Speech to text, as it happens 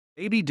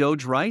Baby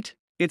Doge, right?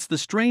 It's the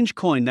strange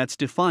coin that's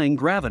defying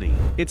gravity.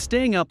 It's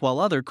staying up while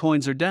other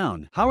coins are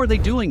down. How are they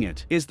doing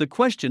it? Is the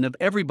question of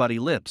everybody's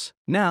lips.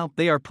 Now,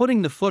 they are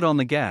putting the foot on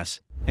the gas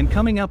and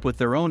coming up with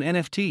their own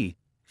NFT,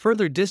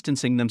 further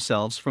distancing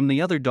themselves from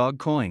the other dog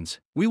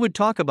coins. We would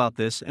talk about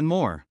this and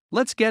more.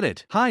 Let's get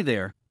it. Hi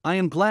there. I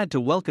am glad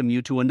to welcome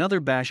you to another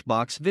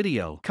Bashboxx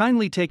video.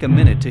 Kindly take a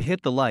minute to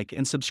hit the like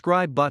and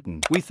subscribe button.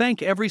 We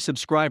thank every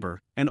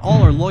subscriber and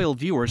all our loyal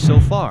viewers so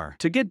far.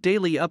 To get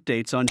daily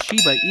updates on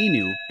Shiba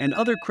Inu and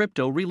other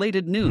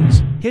crypto-related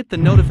news, hit the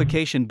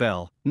notification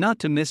bell, not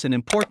to miss an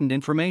important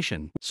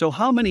information. So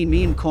how many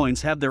meme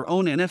coins have their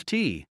own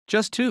NFT?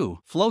 Just two,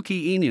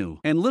 Floki Inu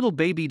and little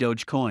Baby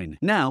Doge Coin.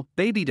 Now,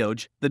 Baby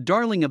Doge, the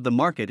darling of the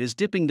market, is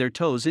dipping their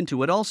toes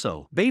into it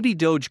also. Baby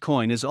Doge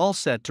Coin is all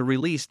set to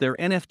release their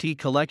NFT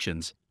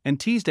collections and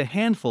teased a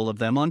handful of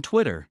them on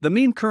Twitter. The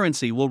meme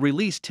currency will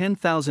release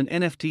 10,000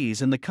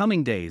 NFTs in the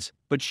coming days,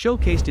 but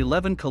showcased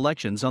 11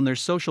 collections on their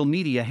social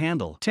media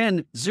handle.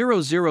 10,000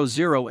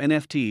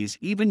 NFTs,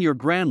 even your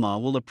grandma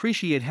will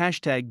appreciate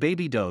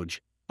 #BabyDoge.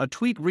 A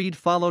tweet read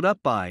followed up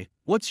by,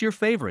 "What's your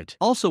favorite?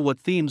 Also, what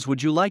themes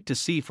would you like to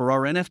see for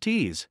our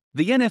NFTs?"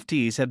 The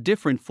NFTs have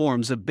different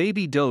forms of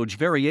Baby Doge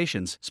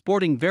variations,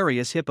 sporting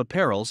various hip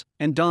apparels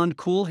and donned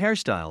cool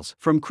hairstyles.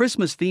 From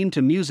Christmas theme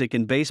to music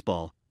and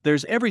baseball,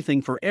 there's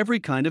everything for every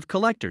kind of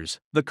collectors.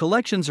 The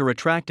collections are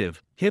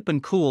attractive, hip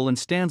and cool, and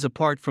stands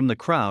apart from the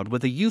crowd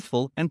with a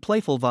youthful and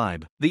playful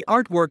vibe. The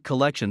artwork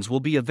collections will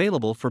be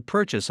available for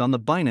purchase on the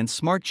Binance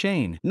Smart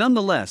Chain.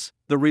 Nonetheless,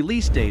 the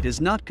release date is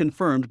not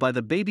confirmed by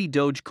the Baby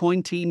Doge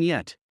Coin team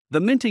yet.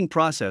 The minting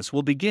process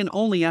will begin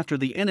only after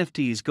the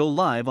NFTs go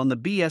live on the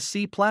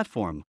BSC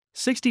platform.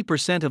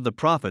 60% of the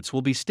profits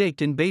will be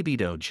staked in Baby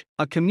Doge.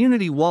 A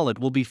community wallet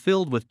will be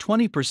filled with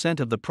 20%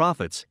 of the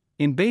profits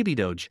in Baby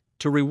Doge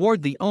to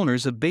reward the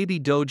owners of Baby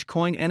Doge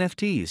Coin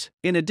NFTs.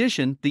 In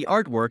addition, the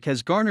artwork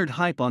has garnered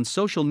hype on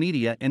social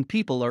media and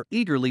people are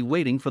eagerly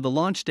waiting for the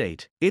launch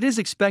date. It is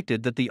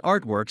expected that the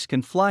artworks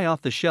can fly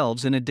off the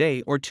shelves in a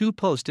day or two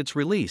post its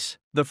release.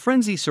 The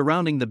frenzy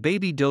surrounding the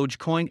Baby Doge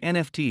Coin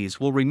NFTs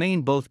will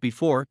remain both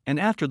before and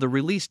after the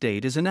release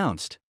date is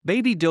announced.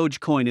 Baby Doge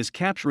Coin is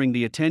capturing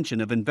the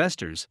attention of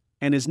investors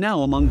and is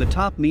now among the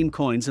top meme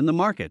coins in the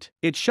market.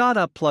 It shot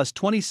up plus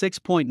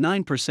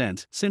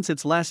 26.9% since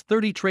its last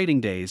 30 trading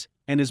days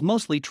and is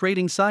mostly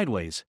trading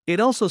sideways. It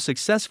also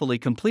successfully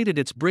completed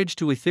its bridge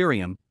to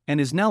Ethereum and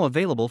is now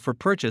available for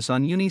purchase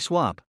on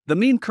Uniswap. The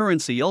meme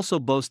currency also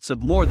boasts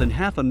of more than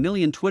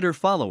 500,000 Twitter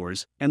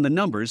followers, and the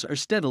numbers are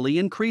steadily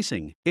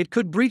increasing. It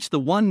could breach the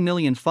 1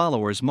 million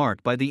followers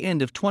mark by the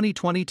end of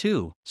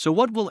 2022. So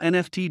what will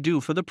NFT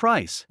do for the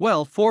price?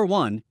 Well, for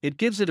one, it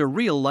gives it a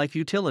real-life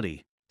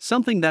utility,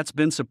 something that's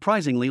been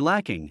surprisingly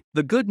lacking.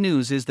 The good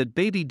news is that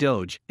Baby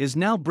Doge is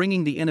now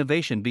bringing the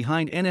innovation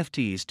behind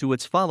NFTs to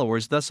its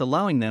followers, thus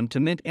allowing them to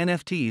mint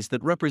NFTs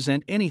that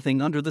represent anything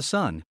under the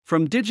sun.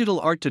 From digital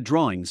art to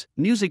drawings,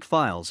 music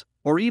files,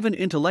 or even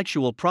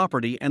intellectual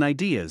property and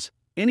ideas,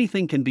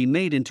 anything can be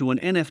made into an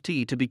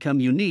NFT to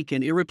become unique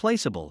and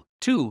irreplaceable.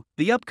 2.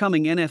 The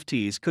upcoming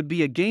NFTs could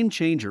be a game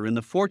changer in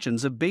the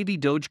fortunes of Baby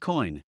Doge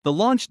Coin. The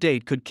launch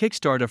date could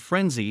kickstart a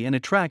frenzy and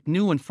attract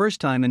new and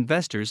first-time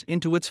investors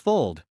into its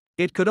fold.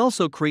 It could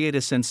also create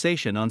a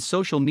sensation on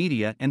social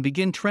media and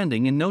begin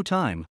trending in no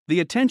time. The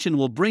attention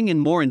will bring in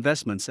more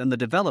investments and the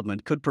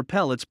development could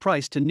propel its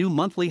price to new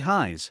monthly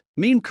highs.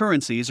 Meme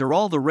currencies are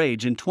all the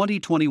rage in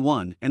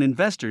 2021 and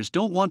investors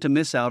don't want to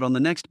miss out on the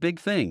next big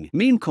thing.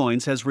 Meme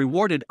coins has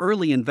rewarded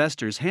early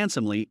investors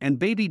handsomely and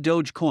Baby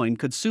Doge Coin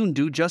could soon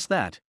do just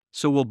that.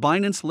 So will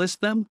Binance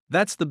list them?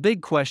 That's the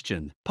big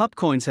question. Pup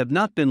coins have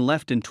not been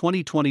left in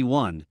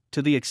 2021,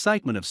 to the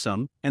excitement of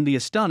some and the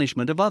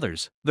astonishment of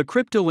others. The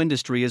crypto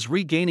industry is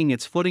regaining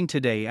its footing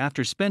today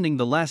after spending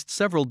the last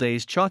several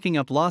days chalking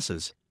up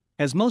losses,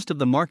 as most of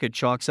the market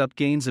chalks up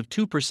gains of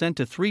 2%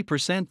 to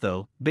 3%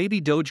 though. Baby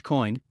Doge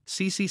Coin,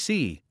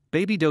 CCC,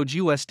 Baby Doge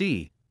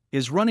USD,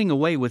 is running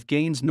away with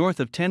gains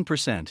north of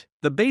 10%.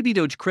 The Baby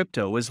Doge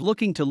crypto is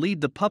looking to lead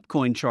the pup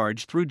coin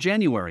charge through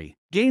January.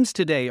 Gains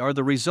today are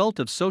the result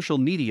of social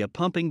media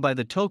pumping by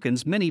the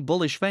token's many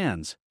bullish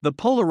fans. The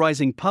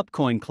polarizing pup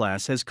coin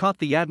class has caught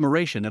the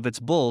admiration of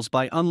its bulls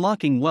by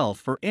unlocking wealth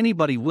for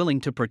anybody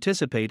willing to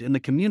participate in the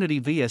community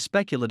via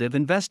speculative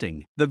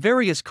investing. The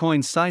various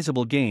coins'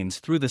 sizable gains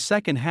through the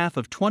second half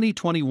of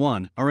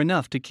 2021 are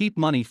enough to keep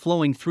money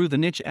flowing through the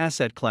niche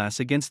asset class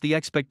against the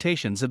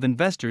expectations of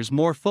investors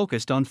more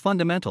focused on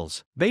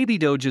fundamentals. Baby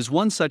Doge is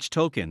one such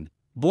token.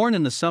 Born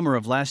in the summer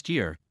of last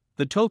year,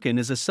 the token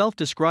is a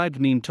self-described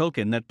meme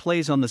token that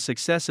plays on the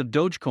success of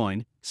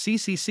Dogecoin,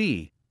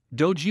 CCC,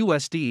 Doge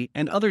USD,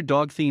 and other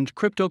dog-themed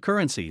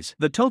cryptocurrencies.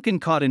 The token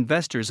caught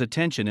investors'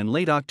 attention in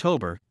late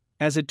October,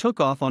 as it took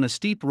off on a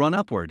steep run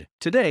upward.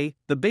 Today,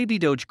 the Baby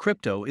Doge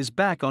crypto is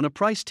back on a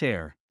price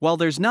tear. While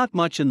there's not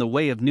much in the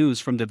way of news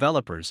from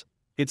developers,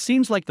 it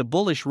seems like the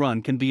bullish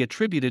run can be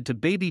attributed to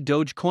Baby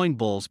Doge Coin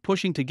bulls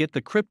pushing to get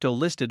the crypto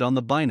listed on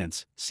the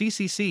Binance,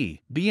 CCC,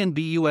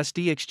 BNB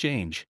USD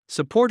exchange.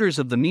 Supporters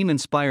of the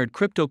meme-inspired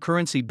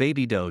cryptocurrency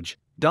Baby Doge,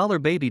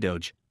 Baby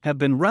Doge, have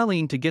been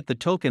rallying to get the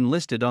token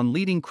listed on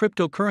leading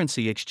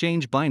cryptocurrency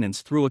exchange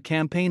Binance through a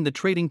campaign the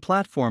trading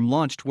platform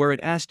launched where it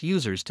asked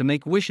users to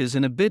make wishes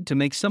in a bid to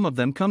make some of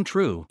them come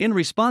true. In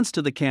response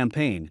to the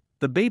campaign,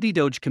 the Baby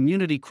Doge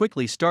community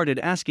quickly started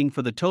asking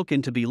for the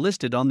token to be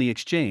listed on the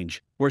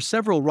exchange, where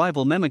several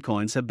rival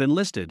memecoins have been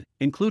listed,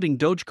 including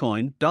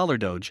Dogecoin,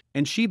 Doge,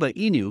 and Shiba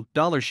Inu,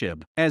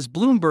 SHIB. As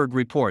Bloomberg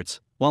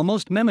reports, while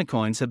most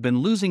memecoins have been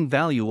losing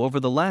value over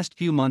the last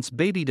few months,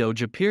 Baby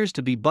Doge appears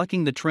to be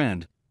bucking the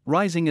trend,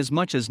 rising as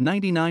much as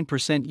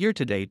 99%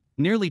 year-to-date,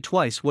 nearly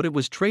twice what it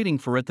was trading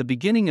for at the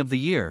beginning of the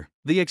year.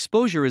 The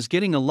exposure is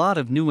getting a lot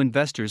of new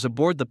investors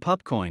aboard the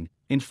pup coin.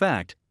 In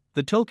fact,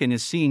 the token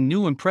is seeing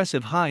new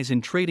impressive highs in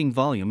trading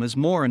volume as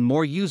more and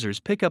more users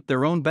pick up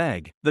their own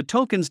bag. The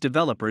token's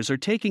developers are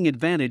taking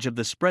advantage of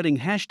the spreading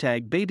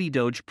hashtag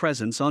BabyDoge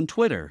presence on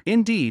Twitter.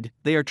 Indeed,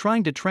 they are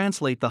trying to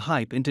translate the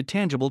hype into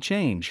tangible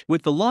change.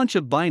 With the launch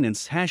of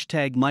Binance's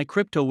hashtag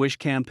MyCryptoWish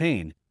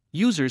campaign,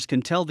 users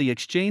can tell the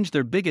exchange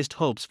their biggest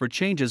hopes for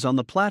changes on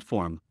the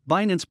platform.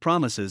 Binance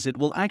promises it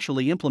will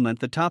actually implement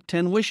the top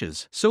 10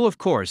 wishes. So of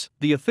course,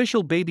 the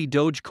official Baby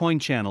Doge Coin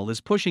channel is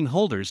pushing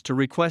holders to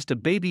request a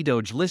Baby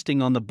Doge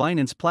listing on the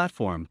Binance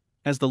platform.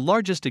 As the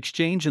largest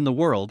exchange in the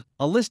world,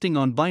 a listing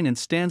on Binance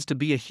stands to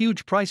be a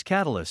huge price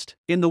catalyst.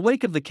 In the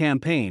wake of the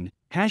campaign,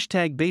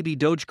 hashtag Baby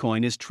Doge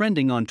Coin is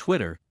trending on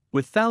Twitter,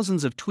 with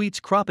thousands of tweets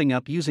cropping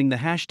up using the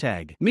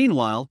hashtag.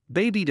 Meanwhile,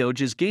 Baby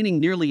Doge is gaining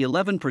nearly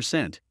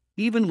 11%.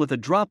 Even with a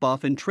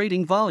drop-off in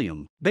trading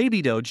volume.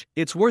 Baby Doge,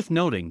 it's worth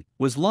noting,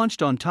 was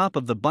launched on top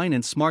of the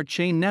Binance Smart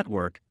Chain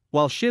network,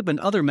 while SHIB and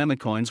other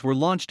memecoins were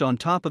launched on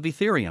top of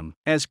Ethereum.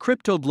 As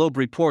Crypto Globe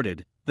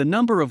reported, the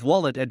number of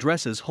wallet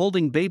addresses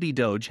holding Baby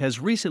Doge has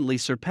recently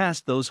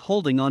surpassed those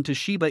holding onto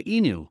Shiba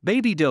Inu.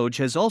 Baby Doge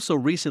has also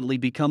recently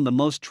become the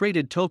most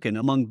traded token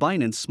among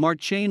Binance Smart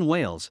Chain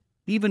whales,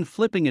 even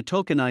flipping a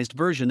tokenized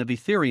version of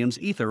Ethereum's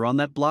Ether on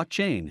that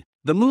blockchain.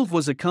 The move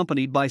was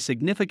accompanied by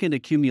significant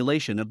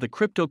accumulation of the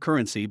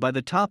cryptocurrency by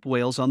the top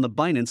whales on the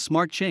Binance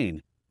Smart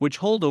Chain, which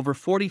hold over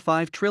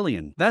 45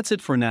 trillion. That's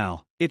it for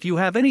now. If you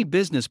have any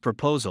business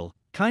proposal,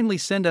 kindly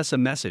send us a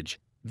message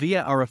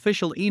via our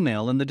official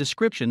email in the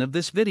description of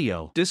this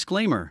video.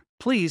 Disclaimer: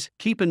 please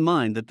keep in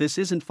mind that this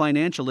isn't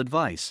financial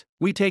advice.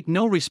 We take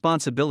no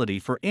responsibility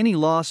for any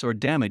loss or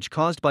damage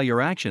caused by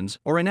your actions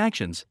or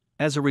inactions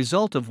as a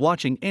result of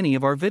watching any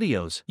of our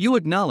videos. You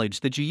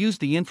acknowledge that you use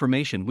the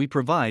information we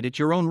provide at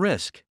your own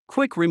risk.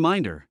 Quick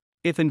reminder: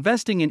 if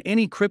investing in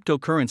any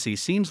cryptocurrency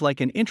seems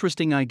like an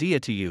interesting idea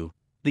to you,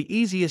 the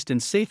easiest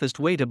and safest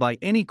way to buy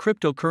any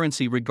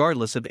cryptocurrency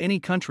regardless of any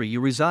country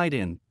you reside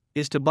in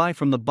is to buy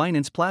from the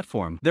Binance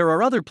platform. There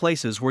are other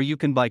places where you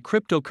can buy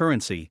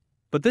cryptocurrency,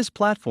 but this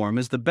platform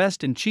is the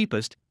best and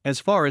cheapest as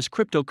far as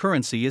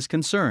cryptocurrency is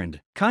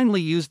concerned.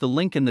 Kindly use the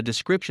link in the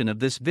description of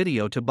this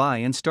video to buy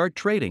and start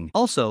trading.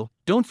 Also,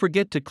 don't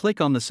forget to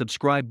click on the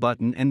subscribe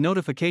button and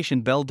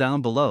notification bell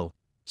down below,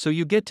 so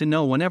you get to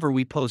know whenever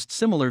we post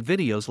similar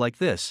videos like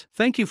this.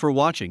 Thank you for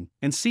watching,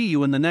 and see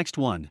you in the next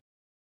one.